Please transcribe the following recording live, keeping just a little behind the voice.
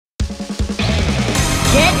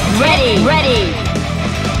ready! Ready!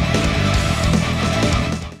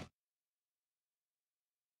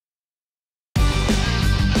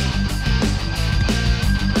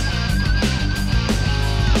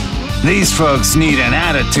 These folks need an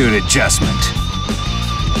attitude adjustment.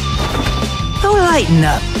 Oh, lighten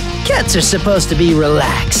up. Cats are supposed to be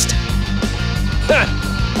relaxed.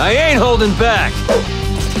 I ain't holding back.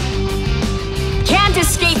 Can't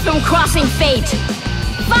escape from crossing fate.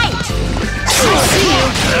 Fight! I see you.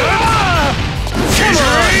 Come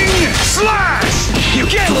on! Slash! You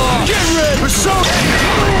get long! Get ready! Persona!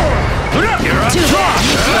 You're on Too top!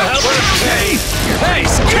 Hey,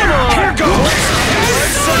 come on! Here goes!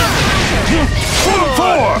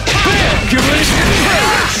 4! Bam! Get ready for the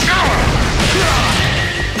punch!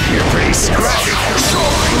 You're pretty scrappy.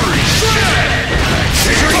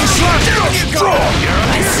 Green slap!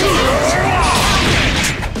 I see it.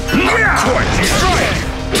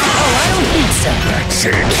 Oh, I don't think so. That's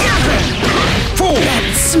it. Fool!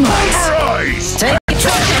 That's smart. Arise! Take it.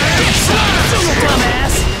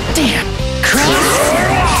 Dumbass. Damn. Christ.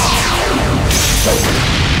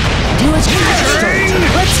 Do what you do.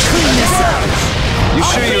 Let's clean this up. You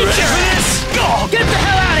sure you're ready for this? Get the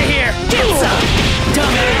hell out of here. Get some.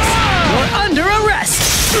 Dumbass. You're under arrest.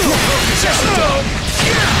 Just don't!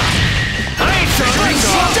 I ain't done!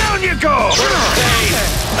 Down you go!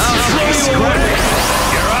 I'll throw you away.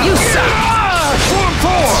 You suck. 4!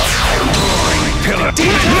 Pillar!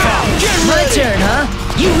 My turn, huh?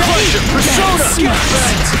 You ready? Persona!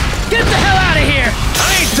 Get the hell out of here. I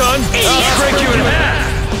ain't done. I'll break you in half.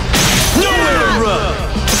 Nowhere to run.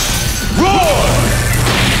 Roar!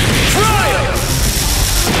 Triumph!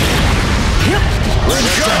 Yep. We're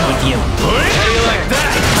done with you. How do you like that?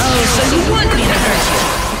 Oh, so you want me to hurt you?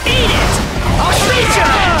 Eat it! I'll beat you!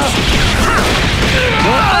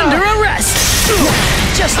 You're under arrest!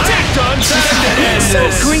 Just take Done. Time to end so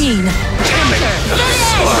this. green!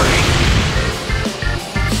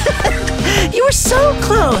 You were so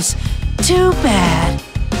close! Too bad.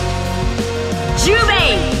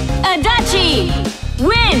 Jubei! Adachi!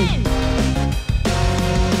 Win!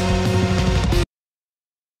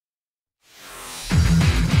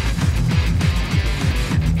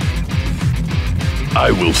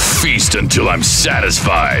 I will feast until I'm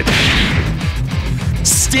satisfied.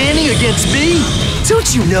 Standing against me?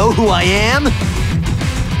 Don't you know who I am?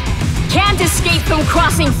 Can't escape from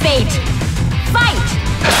crossing fate. Fight!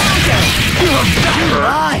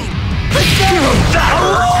 Right.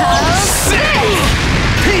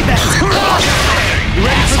 Payback! You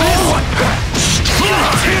ready for this?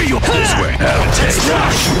 Here you go! This way. I'll take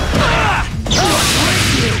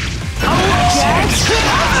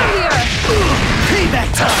Payback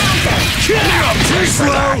time! Get up! Too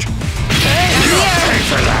slow! Pay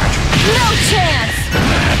for that! No chance!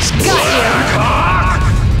 That's Got you!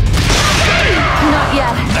 Not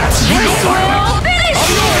yet. That's This will finish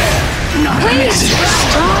you! Please!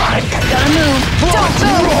 Gotta move. Don't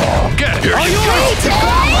move! Get here, you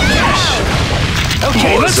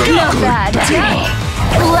Okay, let's go! Not bad.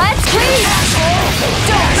 Let's please!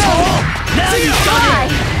 Don't go! Now you Bye!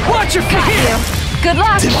 Watch your Got feet. you! Good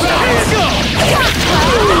luck! Let's go.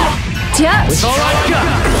 Yeah! That's all I got.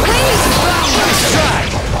 Please! Let's try.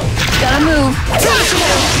 Gotta move!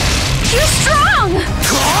 You're strong!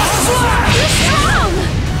 You're strong!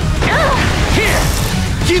 Here.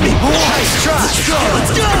 Give me more. Nice try.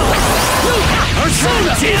 Let's go.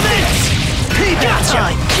 Persona. Damn it. Payback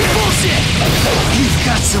time. Bullshit. You've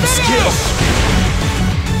got some skill.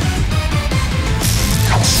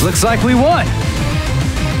 Looks like we won.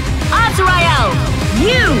 Azrael!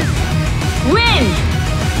 You win!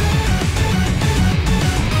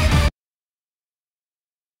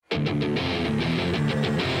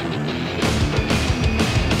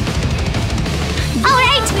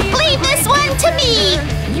 Alright, leave this one to me!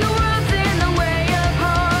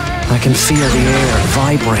 I can feel the air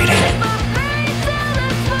vibrating.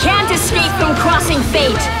 Can't escape from crossing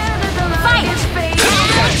fate. Fight!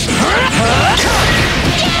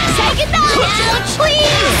 Say goodbye now,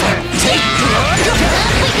 please! Up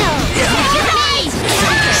we go! Nice!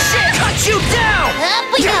 Cut you down. Up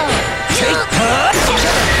we go!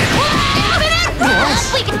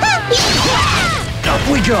 Up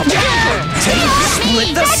we go. Split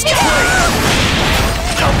the sky.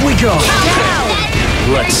 Up we go.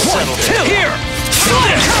 Let's settle down. Here.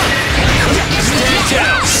 Stand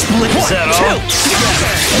down. Split that all.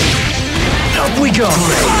 Up we go.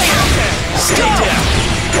 Stay down.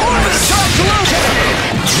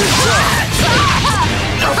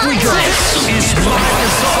 Up we go. This is my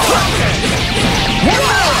resolve.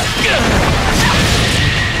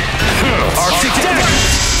 Arctic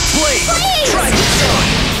Dash! Blade. Try this one.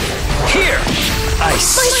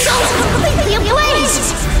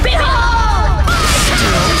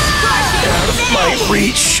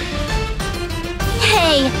 reach.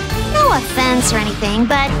 Hey, no offense or anything,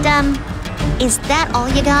 but, is that all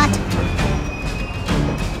you got?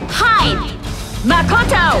 Hyde!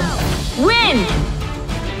 Makoto! Win!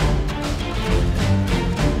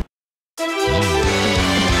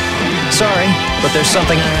 Sorry, but there's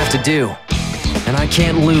something I have to do. And I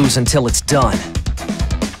can't lose until it's done.